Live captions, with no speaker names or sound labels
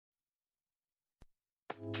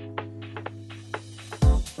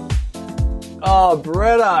Oh,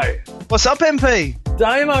 Bretto. What's up, MP?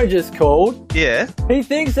 Damo just called. Yeah? He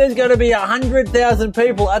thinks there's going to be 100,000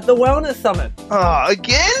 people at the Wellness Summit. Oh,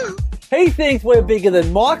 again? He thinks we're bigger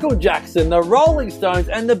than Michael Jackson, the Rolling Stones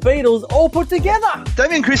and the Beatles all put together.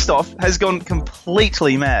 Damien Christoph has gone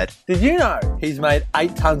completely mad. Did you know he's made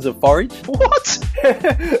 8 tons of forage? What?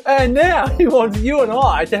 And now he wants you and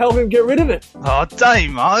I to help him get rid of it. Oh,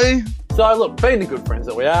 Damo. So look, being the good friends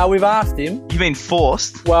that we are, we've asked him. You mean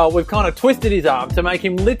forced? Well, we've kind of twisted his arm to make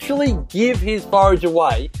him literally give his forage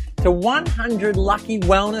away to 100 lucky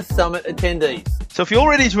Wellness Summit attendees. So if you're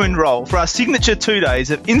ready to enrol for our signature 2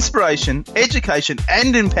 days of inspiration, education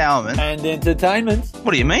and empowerment... And entertainment.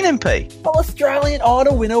 What do you mean, MP? Well, Australian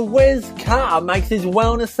Idol winner Wes Carr makes his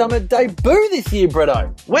Wellness Summit debut this year,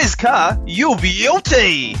 Bretto. Wes Carr, you'll be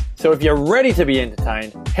guilty! So if you're ready to be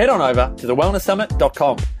entertained, head on over to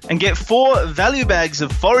thewellnesssummit.com. And get 4 value bags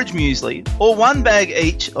of forage muesli or 1 bag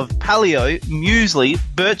each of paleo, muesli,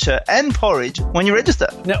 bircher and porridge when you register.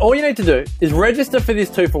 Now, all you need to do is register for this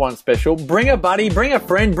 2-for-1 special, bring a buddy, bring a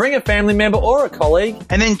friend, bring a family member or a colleague.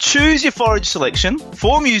 And then choose your forage selection,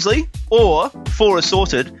 4 muesli or 4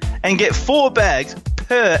 assorted, and get 4 bags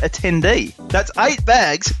per attendee. That's 8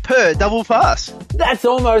 bags per double pass. That's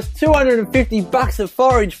almost $250 of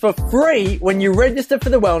forage for free when you register for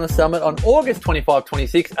the Wellness Summit on August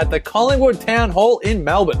 25-26 at the Collingwood Town Hall in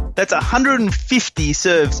Melbourne. That's 150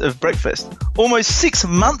 serves of breakfast. Almost 6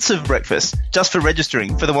 months of breakfast just for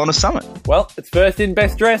registering for the Wellness Summit. Well, it's first in,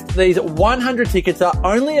 best dressed. These 100 tickets are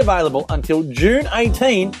only available until June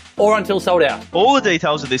 18 or until sold out. All the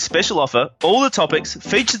details of this special offer, all the topics,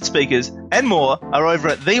 featured speakers and more are over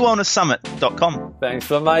at thewellnesssummit.com. Thanks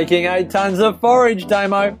for making 8 tons of forage,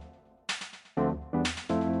 Damo.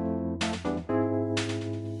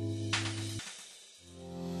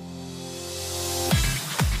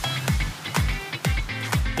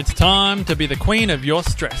 It's time to be the queen of your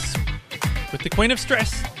stress. With the Queen of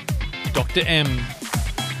Stress, Dr. M.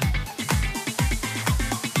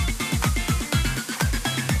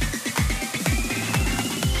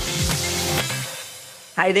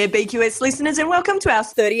 Hey there, BQS listeners, and welcome to our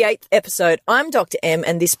 38th episode. I'm Dr. M,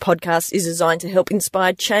 and this podcast is designed to help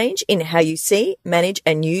inspire change in how you see, manage,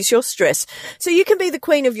 and use your stress, so you can be the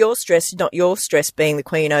queen of your stress, not your stress being the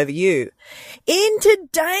queen over you. In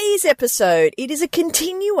today's episode, it is a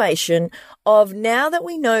continuation of now that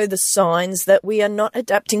we know the signs that we are not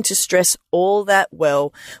adapting to stress all that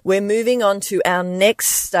well, we're moving on to our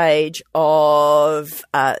next stage of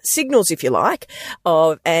signals, if you like,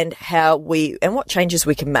 and what changes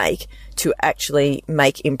we can make to actually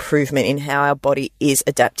make improvement in how our body is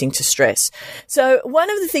adapting to stress. So one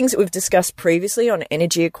of the things that we've discussed previously on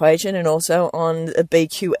Energy Equation and also on the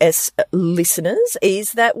BQS listeners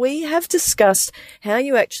is that we have discussed how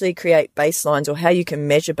you actually create baselines, or how you can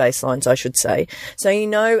measure baselines, I should say, so you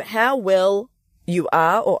know how well you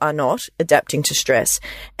are or are not adapting to stress.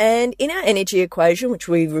 And in our energy equation, which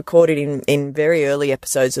we recorded in very early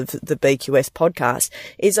episodes of the BQS podcast,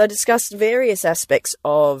 is I discussed various aspects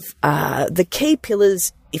of the key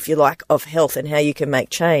pillars, if you like, of health and how you can make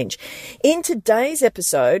change. In today's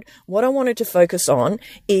episode, what I wanted to focus on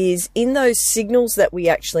is in those signals that we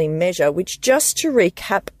actually measure, which, just to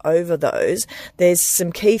recap over those, there's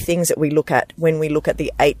some key things that we look at when we look at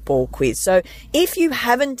the 8-ball quiz. So if you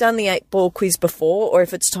haven't done the 8-ball quiz before, or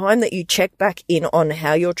if it's time that you check back in on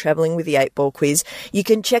how you're traveling with the 8-ball quiz, you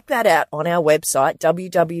can check that out on our website,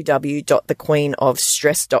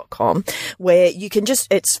 www.thequeenofstress.com, where you can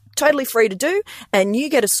it's totally free to do, and you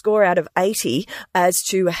get a score out of 80 as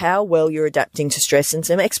to how well you're adapting to stress, and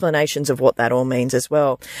some explanations of what that all means as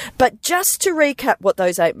well. But just to recap what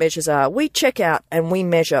those 8 measures are, we check out and we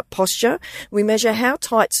measure posture, we measure how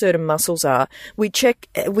tight certain muscles are, we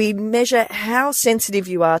measure how sensitive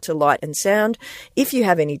you are to light and sound, if you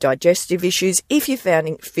have any digestive issues, if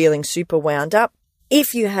you're feeling super wound up,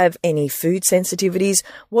 if you have any food sensitivities,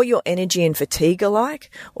 what your energy and fatigue are like,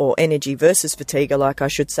 or energy versus fatigue are like, I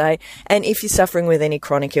should say, and if you're suffering with any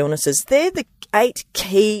chronic illnesses. They're the 8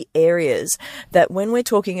 key areas that, when we're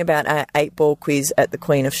talking about our 8-ball quiz at the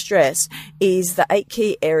Queen of Stress, is the 8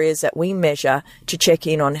 key areas that we measure to check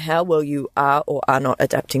in on how well you are or are not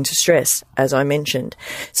adapting to stress, as I mentioned.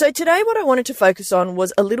 So today what I wanted to focus on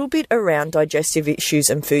was a little bit around digestive issues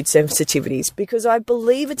and food sensitivities, because I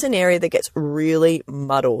believe it's an area that gets really, really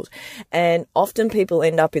muddled. And often people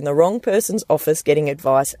end up in the wrong person's office getting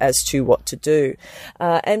advice as to what to do.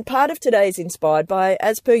 And part of today is inspired by,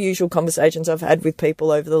 as per usual, conversations I've had with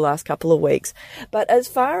people over the last couple of weeks. But as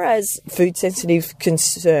far as food sensitive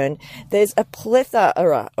concern, there's a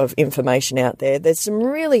plethora of information out there. There's some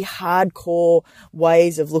really hardcore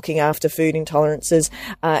ways of looking after food intolerances.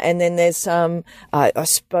 And then there's some, I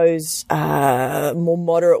suppose, more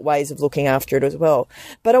moderate ways of looking after it as well.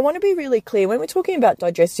 But I want to be really clear, when we're talking about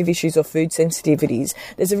digestive issues or food sensitivities,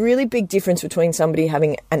 there's a really big difference between somebody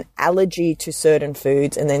having an allergy to certain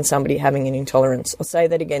foods and then somebody having an intolerance. I'll say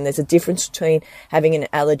that again. There's a difference between having an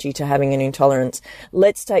allergy to having an intolerance.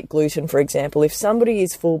 Let's take gluten, for example. If somebody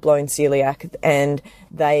is full-blown celiac and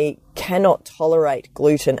they cannot tolerate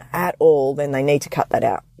gluten at all, then they need to cut that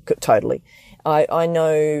out totally. I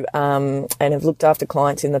know and have looked after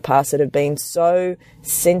clients in the past that have been so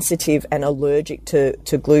sensitive and allergic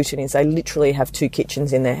to gluten is they literally have 2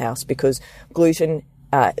 kitchens in their house because gluten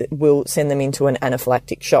will send them into an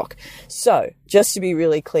anaphylactic shock. So, just to be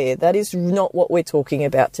really clear, that is not what we're talking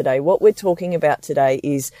about today. What we're talking about today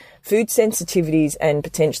is food sensitivities and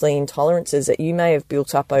potentially intolerances that you may have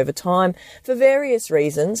built up over time for various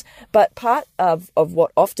reasons. But part of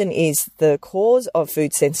what often is the cause of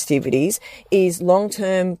food sensitivities is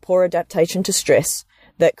long-term poor adaptation to stress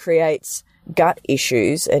that creates gut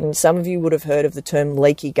issues, and some of you would have heard of the term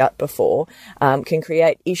leaky gut before, can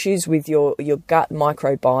create issues with your gut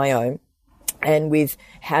microbiome and with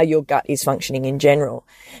how your gut is functioning in general.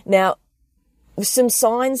 Now, some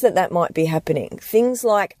signs that might be happening. Things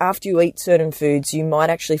like after you eat certain foods, you might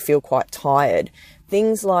actually feel quite tired.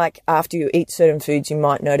 Things like after you eat certain foods, you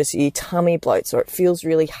might notice your tummy bloats or it feels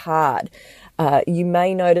really hard. You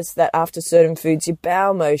may notice that after certain foods, your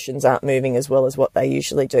bowel motions aren't moving as well as what they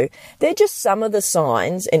usually do. They're just some of the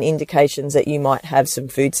signs and indications that you might have some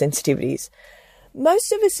food sensitivities.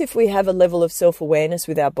 Most of us, if we have a level of self-awareness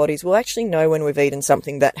with our bodies, will actually know when we've eaten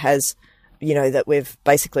something that has, that we've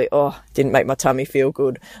basically, didn't make my tummy feel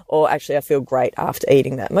good, or actually I feel great after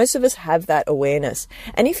eating that. Most of us have that awareness.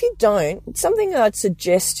 And if you don't, something I'd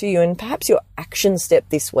suggest to you, and perhaps your action step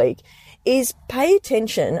this week, is pay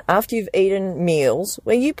attention after you've eaten meals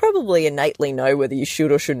where you probably innately know whether you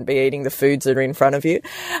should or shouldn't be eating the foods that are in front of you.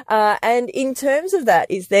 And in terms of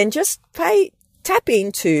that is then just tap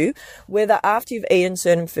into whether after you've eaten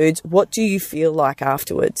certain foods, what do you feel like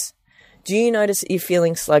afterwards? Do you notice that you're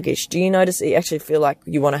feeling sluggish? Do you notice that you actually feel like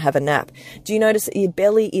you want to have a nap? Do you notice that your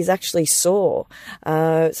belly is actually sore?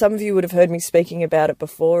 Some of you would have heard me speaking about it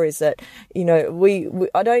before, is that,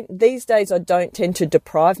 these days I don't tend to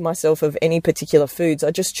deprive myself of any particular foods.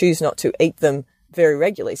 I just choose not to eat them very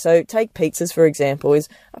regularly. So take pizzas, for example,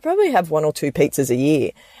 I probably have 1 or 2 pizzas a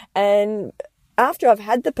year. And after I've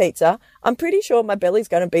had the pizza, I'm pretty sure my belly's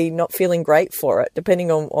going to be not feeling great for it, depending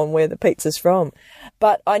on where the pizza's from.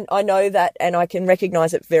 But I know that, and I can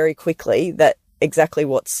recognize it very quickly, that exactly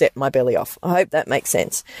what set my belly off. I hope that makes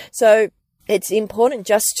sense. So it's important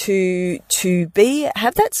just to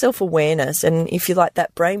have that self-awareness, and if you like,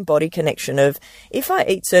 that brain-body connection of, if I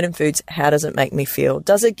eat certain foods, how does it make me feel?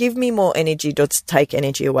 Does it give me more energy? Does it take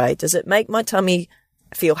energy away? Does it make my tummy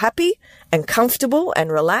feel happy and comfortable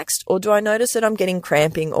and relaxed, or do I notice that I'm getting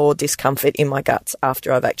cramping or discomfort in my guts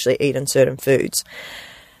after I've actually eaten certain foods?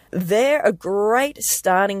 They're a great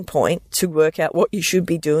starting point to work out what you should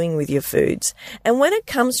be doing with your foods. And when it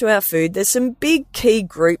comes to our food, there's some big key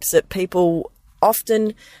groups that people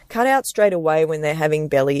often cut out straight away when they're having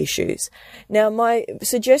belly issues. Now, my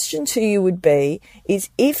suggestion to you would be, is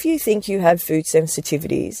if you think you have food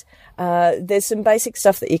sensitivities, there's some basic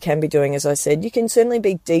stuff that you can be doing. As I said, you can certainly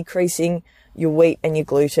be decreasing your wheat and your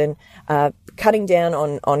gluten, cutting down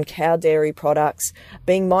on cow dairy products,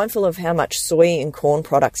 being mindful of how much soy and corn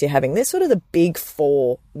products you're having. They're sort of the big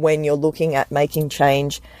 4 when you're looking at making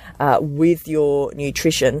change with your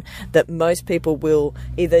nutrition, that most people will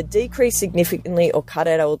either decrease significantly or cut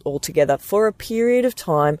out altogether for a period of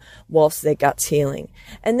time whilst their gut's healing.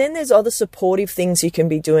 And then there's other supportive things you can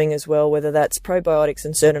be doing as well, whether that's probiotics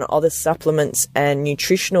and certain other supplements and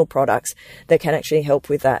nutritional products that can actually help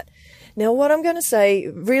with that. Now, what I'm going to say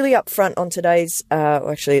really up front on today's,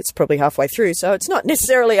 actually it's probably halfway through, so it's not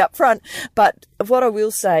necessarily up front, but what I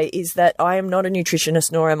will say is that I am not a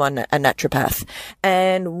nutritionist, nor am I a naturopath.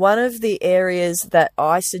 And one of the areas that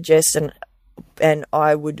I suggest and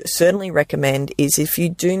I would certainly recommend is, if you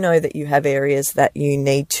do know that you have areas that you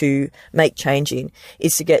need to make change in,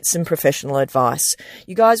 is to get some professional advice.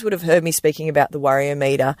 You guys would have heard me speaking about the Warrior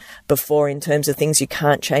Meter before, in terms of things you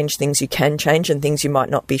can't change, things you can change, and things you might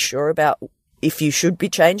not be sure about if you should be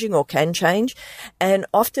changing or can change. And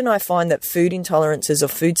often I find that food intolerances or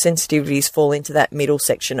food sensitivities fall into that middle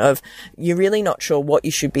section of you're really not sure what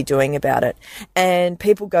you should be doing about it. And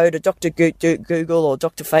people go to Dr. Google or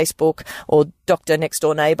Dr. Facebook or Dr. Next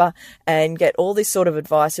Door Neighbor and get all this sort of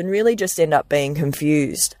advice and really just end up being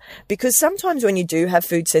confused. Because sometimes when you do have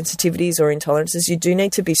food sensitivities or intolerances, you do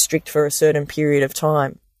need to be strict for a certain period of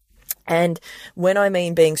time. And when I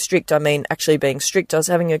mean being strict, I mean actually being strict. I was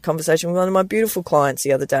having a conversation with one of my beautiful clients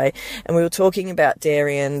the other day, and we were talking about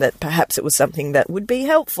dairy and that perhaps it was something that would be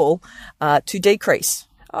helpful to decrease.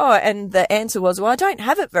 Oh, and the answer was, well, I don't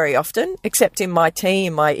have it very often, except in my tea,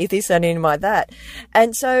 in my this and in my that.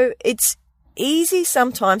 And so it's easy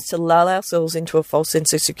sometimes to lull ourselves into a false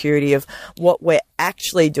sense of security of what we're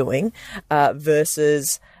actually doing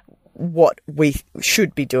versus what we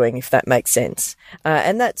should be doing, if that makes sense.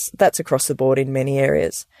 And that's across the board in many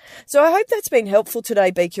areas. So I hope that's been helpful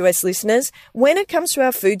today, BQS listeners. When it comes to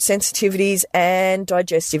our food sensitivities and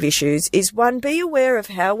digestive issues is one, be aware of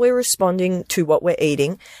how we're responding to what we're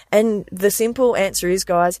eating. And the simple answer is,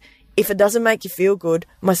 guys, if it doesn't make you feel good,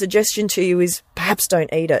 my suggestion to you is perhaps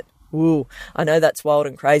don't eat it. Ooh, I know that's wild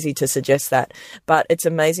and crazy to suggest that, but it's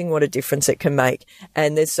amazing what a difference it can make.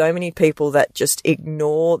 And there's so many people that just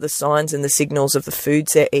ignore the signs and the signals of the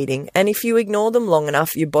foods they're eating. And if you ignore them long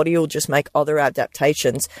enough, your body will just make other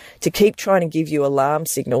adaptations to keep trying to give you alarm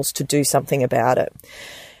signals to do something about it.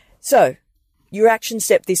 So your action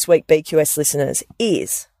step this week, BQS listeners,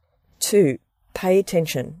 is to pay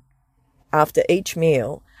attention after each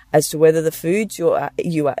meal as to whether the foods you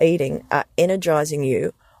are eating are energizing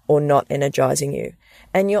you or not energizing you.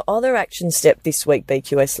 And your other action step this week,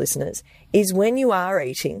 BQS listeners, is when you are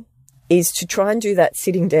eating, is to try and do that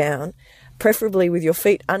sitting down, preferably with your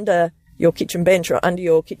feet under your kitchen bench or under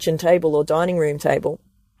your kitchen table or dining room table,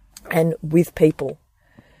 and with people.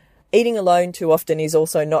 Eating alone too often is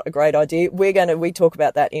also not a great idea. We talk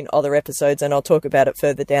about that in other episodes, and I'll talk about it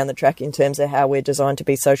further down the track in terms of how we're designed to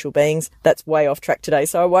be social beings. That's way off track today,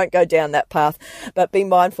 so I won't go down that path, but be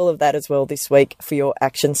mindful of that as well this week for your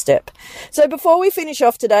action step. So before we finish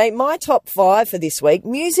off today, my top 5 for this week,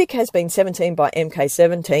 Music Has Been 17 by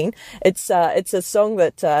MK17. It's a song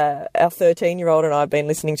that our 13-year-old and I have been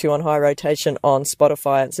listening to on high rotation on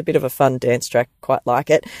Spotify. It's a bit of a fun dance track, quite like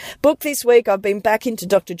it. Book this week, I've been back into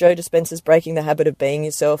Dr. Joe Dispenza's Breaking the Habit of Being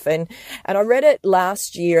Yourself, and I read it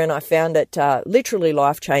last year and I found it literally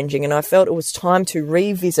life-changing, and I felt it was time to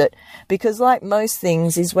revisit, because like most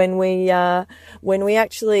things is when we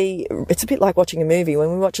actually, it's a bit like watching a movie.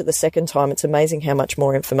 When we watch it the second time, it's amazing how much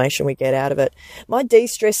more information we get out of it. My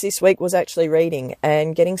de-stress this week was actually reading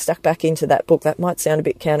and getting stuck back into that book. That might sound a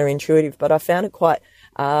bit counterintuitive, but I found it quite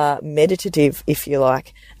meditative, if you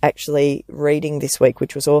like, actually reading this week,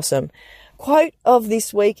 which was awesome. Quote of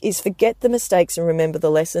this week is, forget the mistakes and remember the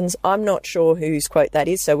lessons. I'm not sure whose quote that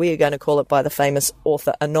is, so we are going to call it by the famous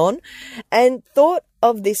author Anon. And thought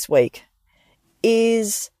of this week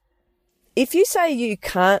is, if you say you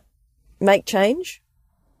can't make change,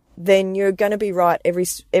 then you're going to be right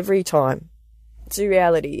every time. It's a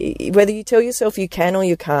reality. Whether you tell yourself you can or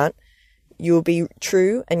you can't, you'll be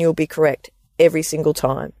true and you'll be correct every single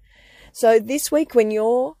time. So this week, when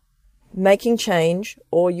you're making change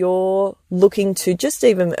or you're looking to just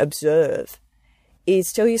even observe,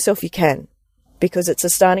 is tell yourself you can, because it's a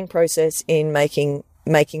starting process in making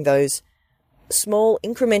those small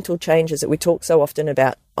incremental changes that we talk so often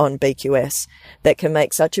about on BQS that can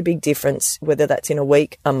make such a big difference, whether that's in a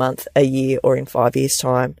week, a month, a year, or in 5 years'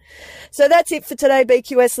 time. So that's it for today,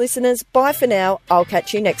 BQS listeners. Bye for now. I'll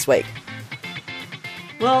catch you next week.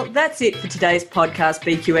 Well, that's it for today's podcast,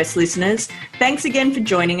 BQS listeners. Thanks again for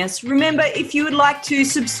joining us. Remember, if you would like to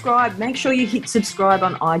subscribe, make sure you hit subscribe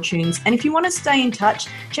on iTunes. And if you want to stay in touch,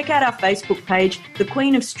 check out our Facebook page, The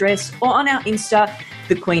Queen of Stress, or on our Insta,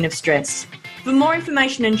 The Queen of Stress. For more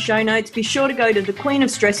information and show notes, be sure to go to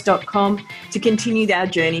thequeenofstress.com to continue our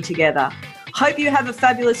journey together. Hope you have a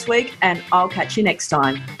fabulous week, and I'll catch you next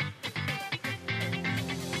time.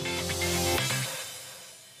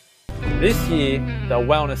 This year, the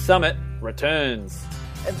Wellness Summit returns.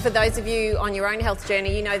 For those of you on your own health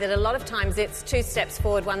journey, you know that a lot of times it's 2 steps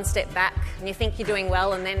forward, 1 step back, and you think you're doing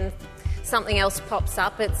well and then something else pops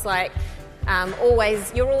up. It's like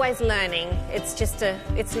you're always learning.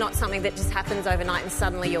 It's not something that just happens overnight and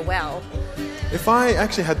suddenly you're well. If I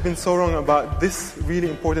actually had been so wrong about this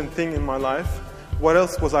really important thing in my life, what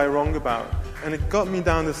else was I wrong about? And it got me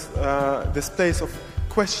down this place of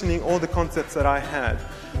questioning all the concepts that I had.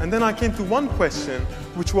 And then I came to one question,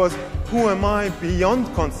 which was, who am I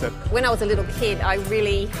beyond concept? When I was a little kid, I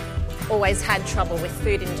really always had trouble with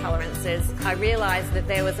food intolerances. I realised that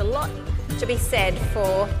there was a lot to be said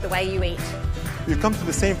for the way you eat. You come to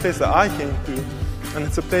the same place that I came to, and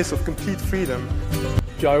it's a place of complete freedom.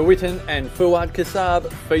 Joe Witten and Fuad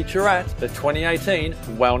Kassab feature at the 2018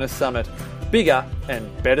 Wellness Summit. Bigger and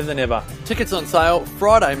better than ever. Tickets on sale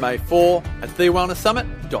Friday, May 4 at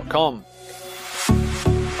thewellnesssummit.com.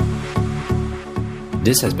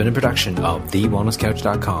 This has been a production of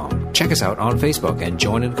TheWellnessCouch.com. Check us out on Facebook and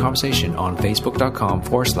join in the conversation on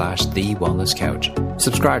Facebook.com/TheWellnessCouch.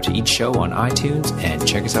 Subscribe to each show on iTunes and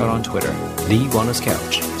check us out on Twitter. The Wellness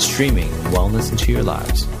Couch, streaming wellness into your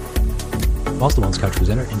lives. Whilst the Wellness Couch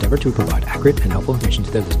presenter endeavored to provide accurate and helpful information to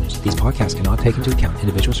their listeners, these podcasts cannot take into account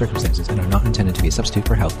individual circumstances and are not intended to be a substitute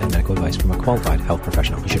for health and medical advice from a qualified health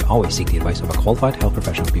professional. You should always seek the advice of a qualified health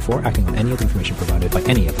professional before acting on any of the information provided by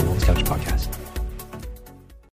any of the Wellness Couch podcasts.